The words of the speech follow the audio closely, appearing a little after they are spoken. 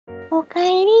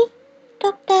OKAERI,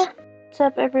 DOKTAH. What's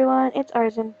up everyone, it's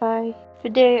arzenpai.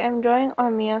 Today I'm drawing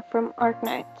Amiya from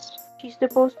ARKNIGHTS. She's the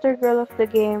poster girl of the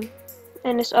game,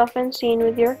 and is often seen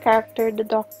with your character, the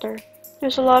Doctor.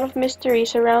 There's a lot of mystery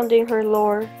surrounding her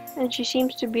lore, and she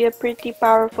seems to be a pretty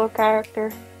powerful character.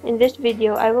 In this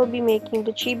video, I will be making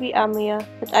the chibi Amiya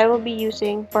that I will be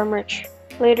using for merch.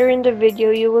 Later in the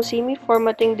video, you will see me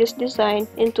formatting this design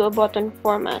into a button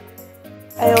format.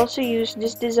 I also used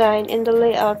this design in the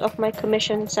layout of my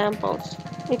commission samples.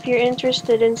 If you're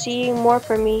interested in seeing more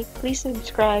from me, please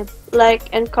subscribe, like,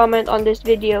 and comment on this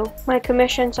video. My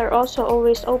commissions are also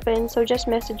always open, so just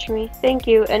message me. Thank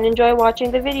you and enjoy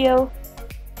watching the video!